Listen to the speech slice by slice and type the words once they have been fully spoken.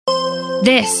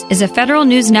This is a Federal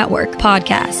News Network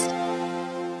podcast.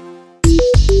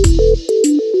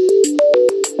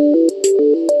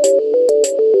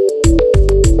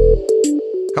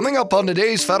 Coming up on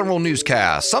today's Federal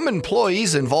Newscast, some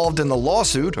employees involved in the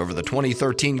lawsuit over the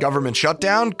 2013 government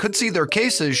shutdown could see their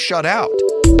cases shut out.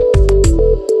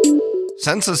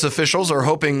 Census officials are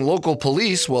hoping local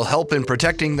police will help in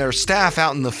protecting their staff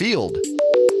out in the field.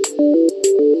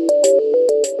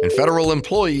 And federal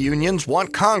employee unions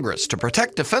want Congress to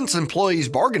protect defense employees'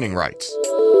 bargaining rights.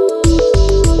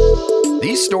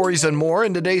 These stories and more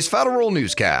in today's Federal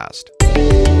Newscast.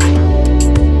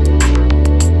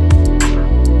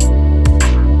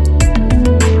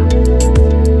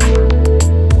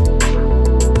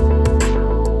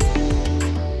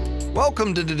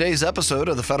 Welcome to today's episode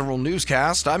of the Federal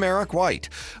Newscast. I'm Eric White.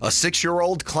 A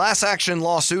 6-year-old class action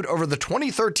lawsuit over the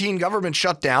 2013 government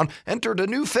shutdown entered a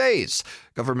new phase.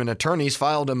 Government attorneys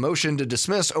filed a motion to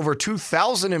dismiss over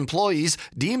 2,000 employees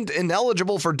deemed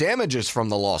ineligible for damages from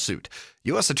the lawsuit.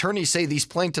 U.S. attorneys say these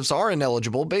plaintiffs are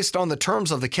ineligible based on the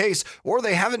terms of the case, or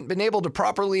they haven't been able to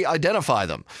properly identify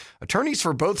them. Attorneys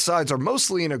for both sides are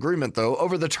mostly in agreement, though,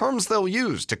 over the terms they'll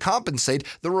use to compensate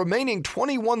the remaining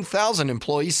 21,000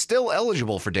 employees still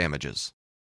eligible for damages.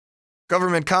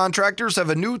 Government contractors have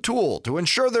a new tool to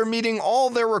ensure they're meeting all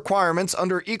their requirements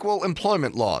under equal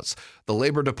employment laws. The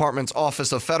Labor Department's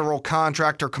Office of Federal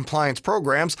Contractor Compliance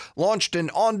Programs launched an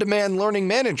on-demand learning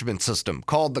management system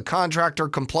called the Contractor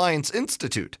Compliance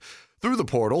Institute. Through the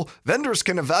portal, vendors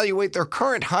can evaluate their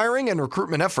current hiring and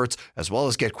recruitment efforts, as well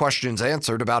as get questions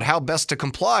answered about how best to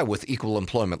comply with equal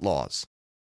employment laws.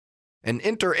 An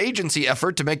interagency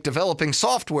effort to make developing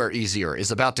software easier is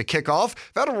about to kick off.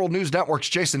 Federal News Network's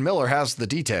Jason Miller has the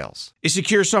details. A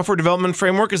secure software development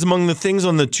framework is among the things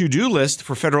on the to-do list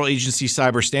for federal agency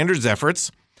cyber standards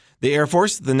efforts. The Air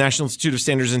Force, the National Institute of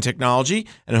Standards and Technology,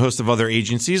 and a host of other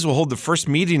agencies will hold the first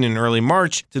meeting in early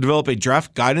March to develop a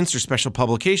draft guidance or special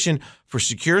publication for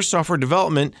secure software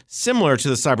development similar to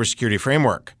the cybersecurity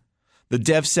framework. The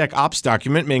DevSecOps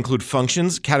document may include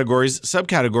functions, categories,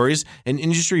 subcategories, and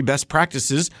industry best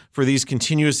practices for these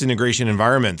continuous integration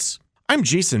environments. I'm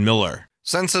Jason Miller.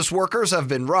 Census workers have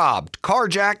been robbed,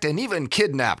 carjacked, and even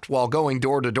kidnapped while going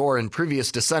door-to-door in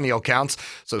previous decennial counts,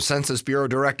 so Census Bureau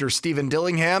Director Stephen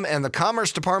Dillingham and the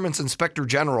Commerce Department's Inspector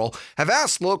General have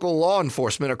asked local law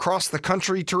enforcement across the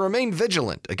country to remain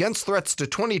vigilant against threats to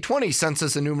 2020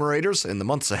 census enumerators in the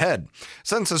months ahead.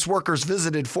 Census workers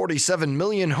visited 47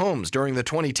 million homes during the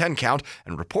 2010 count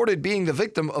and reported being the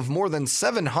victim of more than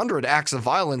 700 acts of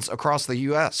violence across the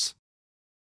U.S.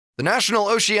 The National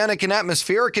Oceanic and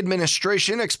Atmospheric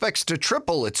Administration expects to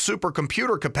triple its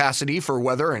supercomputer capacity for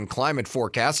weather and climate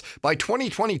forecasts by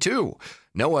 2022.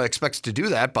 NOAA expects to do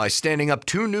that by standing up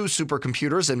 2 new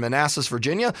supercomputers in Manassas,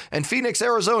 Virginia, and Phoenix,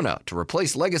 Arizona, to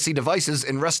replace legacy devices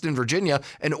in Reston, Virginia,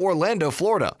 and Orlando,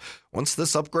 Florida. Once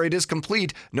this upgrade is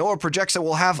complete, NOAA projects it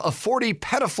will have a 40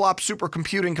 petaflop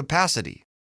supercomputing capacity.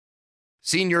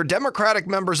 Senior Democratic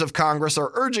members of Congress are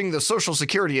urging the Social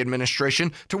Security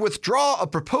Administration to withdraw a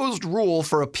proposed rule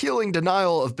for appealing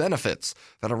denial of benefits.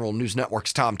 Federal News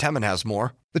Network's Tom Temin has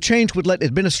more. The change would let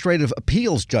administrative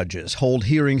appeals judges hold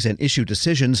hearings and issue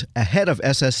decisions ahead of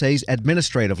SSA's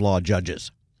administrative law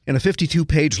judges. In a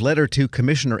 52-page letter to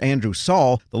Commissioner Andrew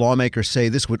Saul, the lawmakers say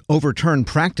this would overturn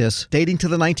practice dating to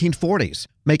the 1940s,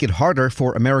 make it harder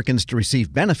for Americans to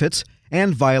receive benefits,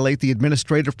 and violate the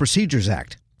Administrative Procedures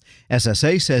Act.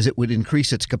 SSA says it would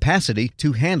increase its capacity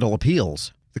to handle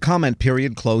appeals. The comment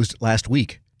period closed last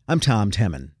week. I'm Tom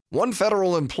Temin. One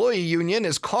federal employee union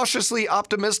is cautiously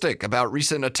optimistic about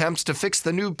recent attempts to fix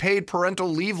the new paid parental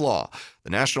leave law. The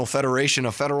National Federation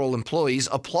of Federal Employees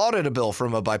applauded a bill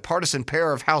from a bipartisan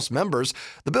pair of House members.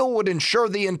 The bill would ensure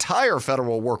the entire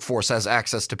federal workforce has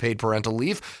access to paid parental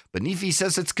leave, but NFI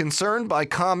says it's concerned by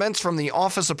comments from the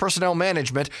Office of Personnel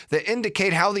Management that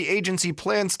indicate how the agency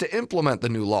plans to implement the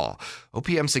new law.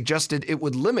 OPM suggested it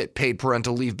would limit paid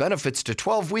parental leave benefits to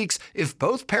 12 weeks if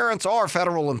both parents are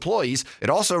federal employees. It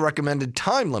also recommended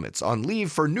time limits on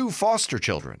leave for new foster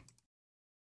children.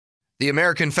 The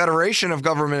American Federation of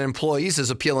Government Employees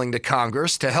is appealing to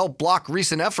Congress to help block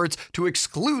recent efforts to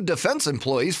exclude defense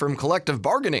employees from collective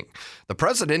bargaining. The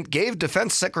president gave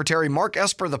Defense Secretary Mark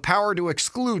Esper the power to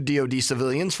exclude DoD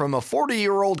civilians from a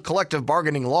 40-year-old collective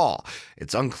bargaining law.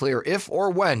 It's unclear if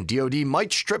or when DoD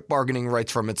might strip bargaining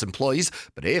rights from its employees,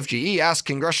 but AFGE asked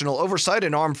Congressional Oversight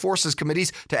and Armed Forces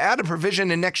Committees to add a provision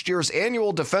in next year's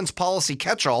annual defense policy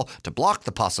catch-all to block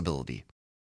the possibility.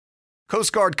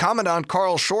 Coast Guard Commandant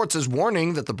Carl Schurz is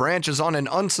warning that the branch is on an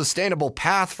unsustainable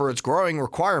path for its growing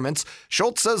requirements.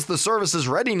 Schurz says the service's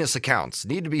readiness accounts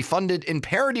need to be funded in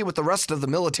parity with the rest of the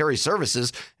military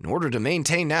services in order to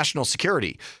maintain national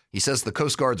security. He says the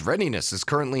Coast Guard's readiness is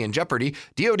currently in jeopardy.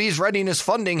 DoD's readiness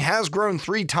funding has grown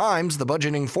 3 times the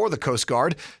budgeting for the Coast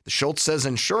Guard. Schurz says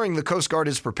ensuring the Coast Guard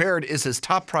is prepared is his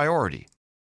top priority.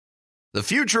 The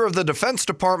future of the Defense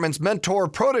Department's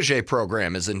Mentor-Protege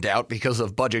program is in doubt because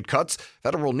of budget cuts.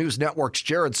 Federal News Network's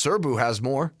Jared Serbu has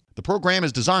more. The program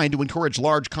is designed to encourage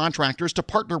large contractors to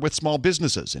partner with small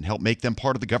businesses and help make them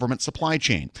part of the government supply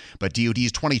chain. But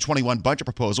DoD's 2021 budget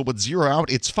proposal would zero out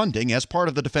its funding as part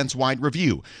of the defense-wide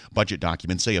review. Budget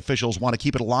documents say officials want to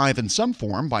keep it alive in some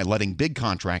form by letting big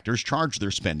contractors charge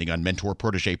their spending on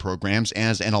mentor-protege programs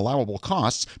as an allowable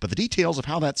costs, but the details of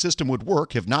how that system would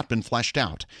work have not been fleshed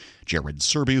out. Jared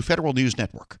Serbu, Federal News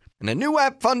Network. And a new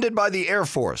app funded by the Air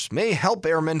Force may help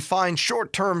airmen find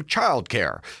short-term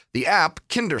childcare. The app,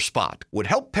 KinderSpot, would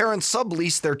help parents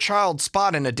sublease their child's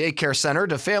spot in a daycare center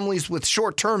to families with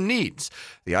short-term needs.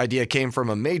 The idea came from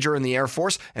a major in the Air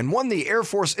Force and won the Air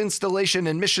Force Installation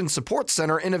and Mission Support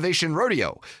Center Innovation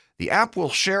Rodeo. The app will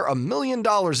share $1 million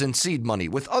in seed money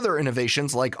with other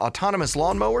innovations like autonomous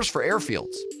lawnmowers for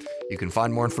airfields. You can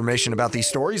find more information about these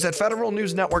stories at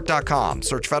federalnewsnetwork.com.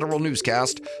 Search Federal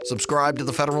Newscast, subscribe to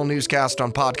the Federal Newscast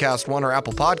on Podcast One or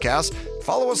Apple Podcasts,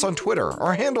 follow us on Twitter.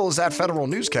 Our handle is @Federal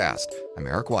Newscast. I'm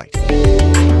Eric White.